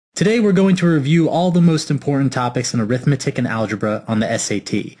Today we're going to review all the most important topics in arithmetic and algebra on the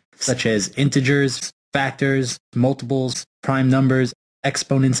SAT, such as integers, factors, multiples, prime numbers,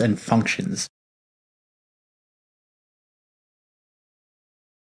 exponents, and functions.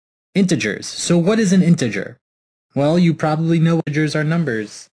 Integers. So what is an integer? Well, you probably know integers are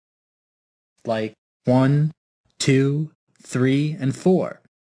numbers like 1, 2, 3, and 4.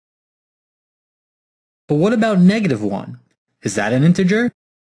 But what about -1? Is that an integer?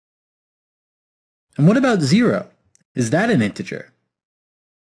 And what about 0? Is that an integer?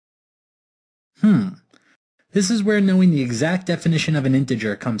 This is where knowing the exact definition of an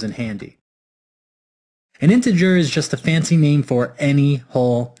integer comes in handy. An integer is just a fancy name for any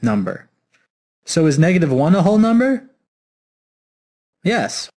whole number. So is -1 a whole number?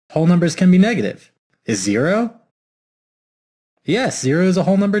 Yes, whole numbers can be negative. Is 0? Yes, 0 is a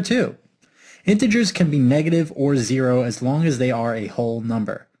whole number too. Integers can be negative or 0 as long as they are a whole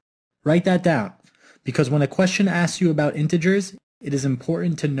number. Write that down, because when a question asks you about integers, it is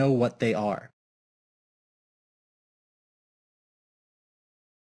important to know what they are.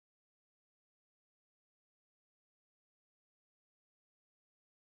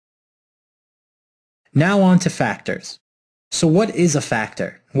 Now on to factors. So what is a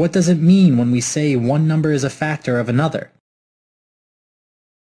factor? What does it mean when we say one number is a factor of another?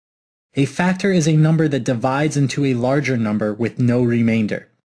 A factor is a number that divides into a larger number with no remainder.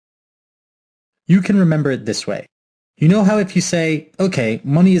 You can remember it this way. You know how if you say, okay,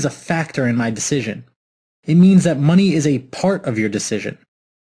 money is a factor in my decision, it means that money is a part of your decision.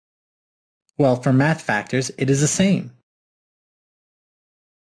 Well, for math factors, it is the same.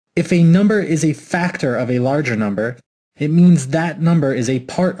 If a number is a factor of a larger number, it means that number is a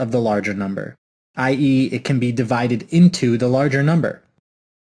part of the larger number, i.e., it can be divided into the larger number.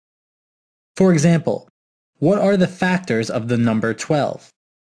 For example, what are the factors of the number 12?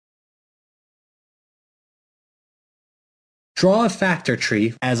 Draw a factor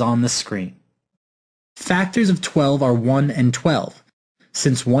tree as on the screen. Factors of 12 are 1 and 12,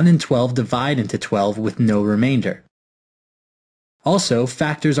 since 1 and 12 divide into 12 with no remainder. Also,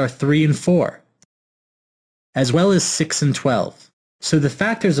 factors are 3 and 4, as well as 6 and 12. So the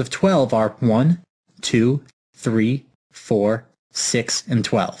factors of 12 are 1, 2, 3, 4, 6, and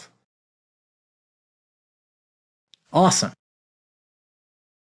 12. Awesome.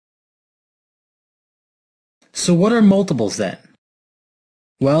 So what are multiples then?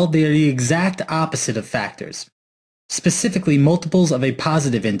 Well, they are the exact opposite of factors. Specifically, multiples of a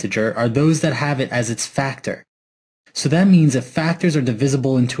positive integer are those that have it as its factor. So that means if factors are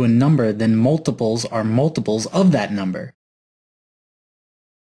divisible into a number, then multiples are multiples of that number.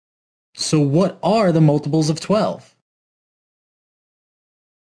 So what are the multiples of 12?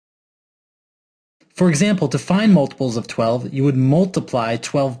 For example, to find multiples of 12, you would multiply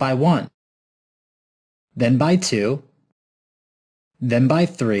 12 by 1, then by 2, then by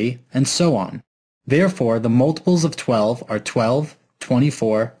 3, and so on. Therefore, the multiples of 12 are 12,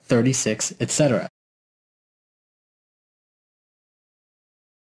 24, 36, etc.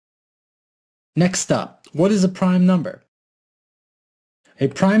 Next up, what is a prime number? A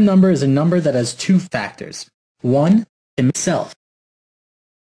prime number is a number that has two factors. One, itself.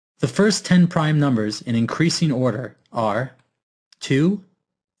 The first 10 prime numbers in increasing order are 2,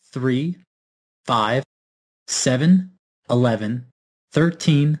 3, 5, 7, 11,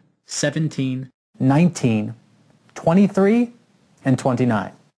 13, 17, 19, 23, and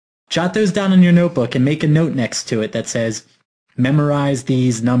 29. Jot those down in your notebook and make a note next to it that says, memorize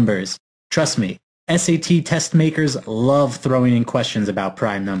these numbers. Trust me, SAT test makers love throwing in questions about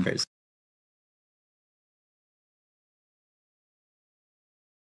prime numbers.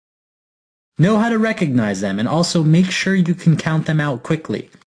 Know how to recognize them and also make sure you can count them out quickly.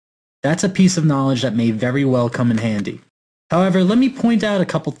 That's a piece of knowledge that may very well come in handy. However, let me point out a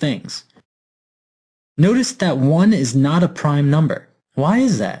couple things. Notice that 1 is not a prime number. Why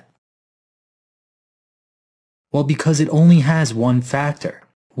is that? Well, because it only has one factor,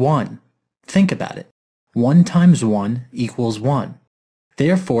 1. Think about it. 1 times 1 equals 1.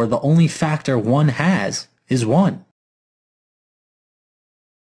 Therefore, the only factor 1 has is 1.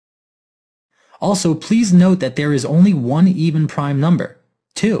 Also, please note that there is only one even prime number,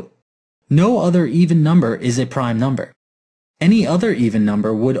 2. No other even number is a prime number. Any other even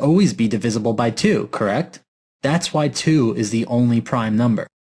number would always be divisible by 2, correct? That's why 2 is the only prime number.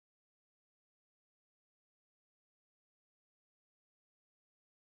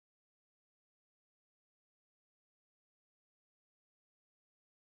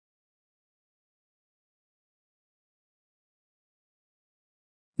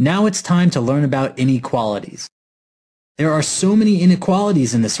 Now it's time to learn about inequalities. There are so many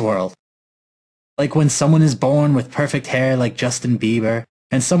inequalities in this world. Like when someone is born with perfect hair like Justin Bieber,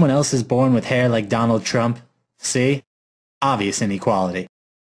 and someone else is born with hair like Donald Trump. See? Obvious inequality.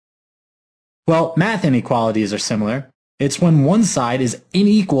 Well, math inequalities are similar. It's when one side is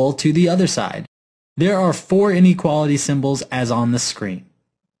unequal to the other side. There are 4 inequality symbols as on the screen.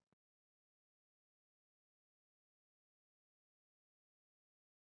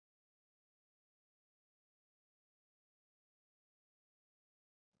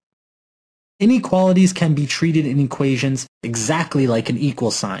 Inequalities can be treated in equations exactly like an equal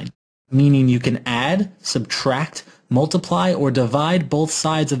sign, meaning you can add, subtract, multiply, or divide both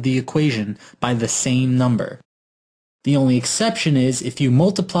sides of the equation by the same number. The only exception is if you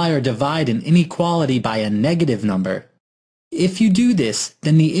multiply or divide an inequality by a negative number. If you do this,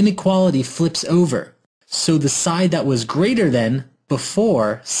 then the inequality flips over, so the side that was greater than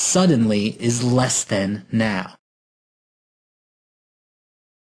before suddenly is less than now.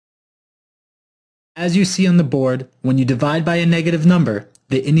 As you see on the board, when you divide by a negative number,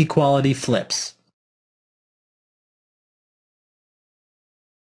 the inequality flips.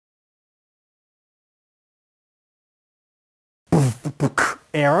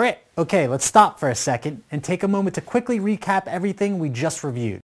 Alright, okay, let's stop for a second and take a moment to quickly recap everything we just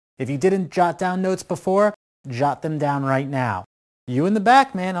reviewed. If you didn't jot down notes before, jot them down right now. You in the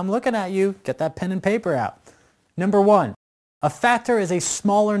back, man, I'm looking at you. Get that pen and paper out. Number 1, a factor is a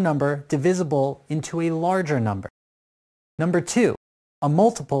smaller number divisible into a larger number. Number 2, a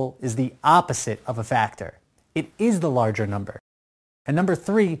multiple is the opposite of a factor. It is the larger number. And number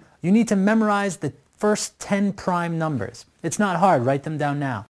 3, you need to memorize the first 10 prime numbers. It's not hard. Write them down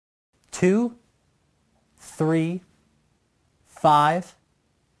now. 2, 3, 5,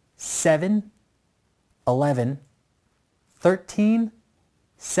 7, 11, 13,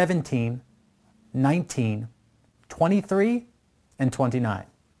 17, 19, 23, and 29.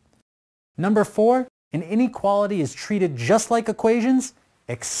 Number 4, an inequality is treated just like equations,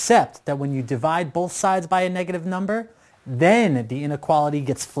 except that when you divide both sides by a negative number, then the inequality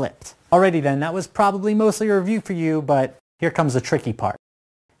gets flipped. Alrighty then, that was probably mostly a review for you, but here comes the tricky part.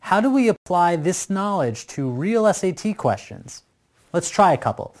 How do we apply this knowledge to real SAT questions? Let's try a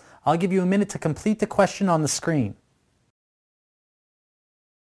couple. I'll give you a minute to complete the question on the screen.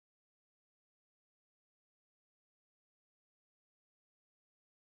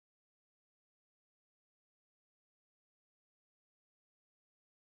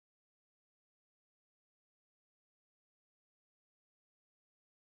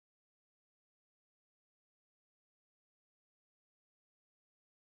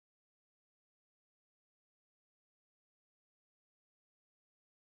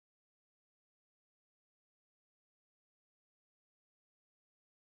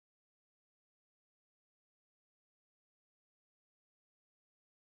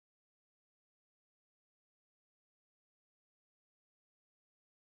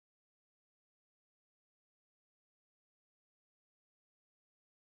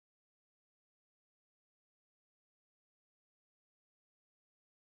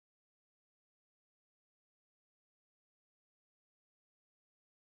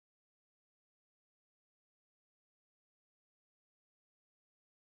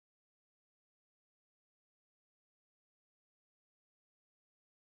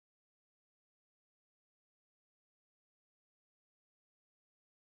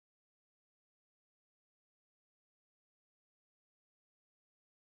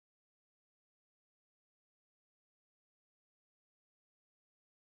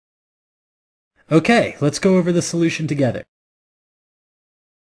 Okay, let's go over the solution together.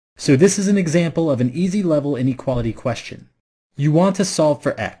 So this is an example of an easy level inequality question. You want to solve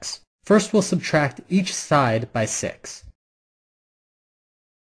for x. First we'll subtract each side by 6.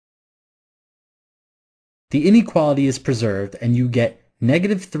 The inequality is preserved and you get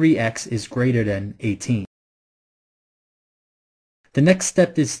negative 3x is greater than 18. The next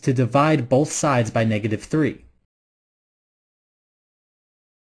step is to divide both sides by negative 3.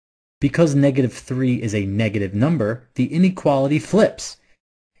 Because negative 3 is a negative number, the inequality flips.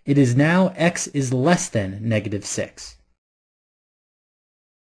 It is now x is less than negative 6.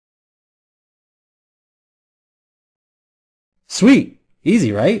 Sweet!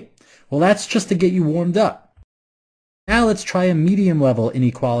 Easy, right? Well, that's just to get you warmed up. Now let's try a medium level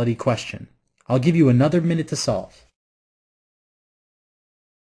inequality question. I'll give you another minute to solve.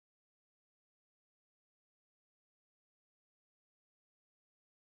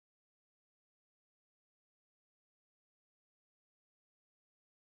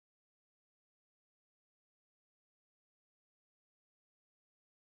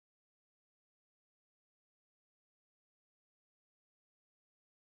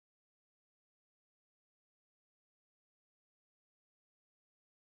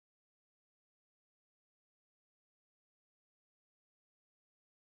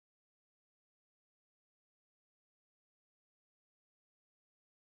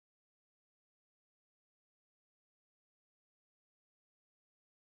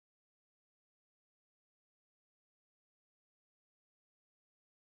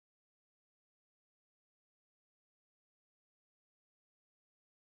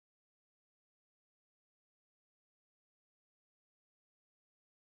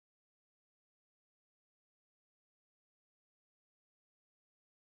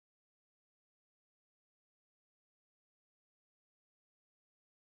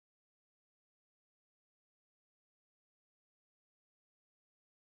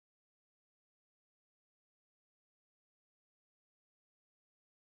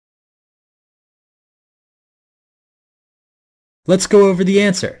 Let's go over the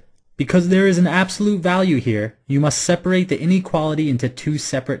answer. Because there is an absolute value here, you must separate the inequality into two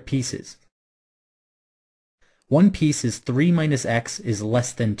separate pieces. One piece is 3 minus x is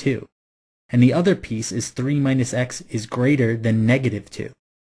less than 2, and the other piece is 3 minus x is greater than negative 2.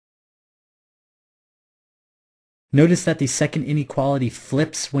 Notice that the second inequality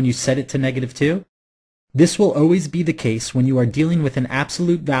flips when you set it to negative 2. This will always be the case when you are dealing with an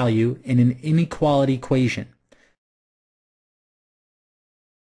absolute value in an inequality equation.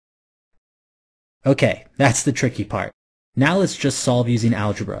 Okay, that's the tricky part. Now let's just solve using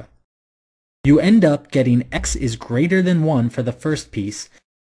algebra. You end up getting x is greater than 1 for the first piece,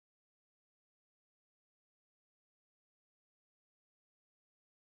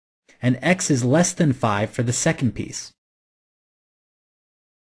 and x is less than 5 for the second piece.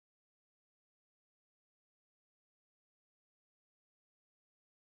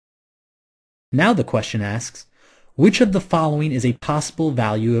 Now the question asks, which of the following is a possible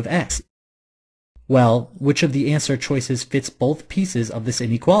value of x? Well, which of the answer choices fits both pieces of this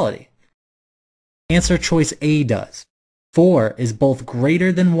inequality? Answer choice A does. 4 is both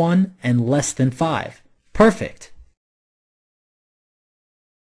greater than 1 and less than 5. Perfect!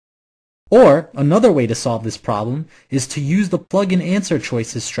 Or, another way to solve this problem is to use the plug-in answer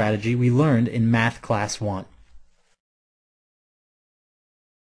choices strategy we learned in Math Class 1.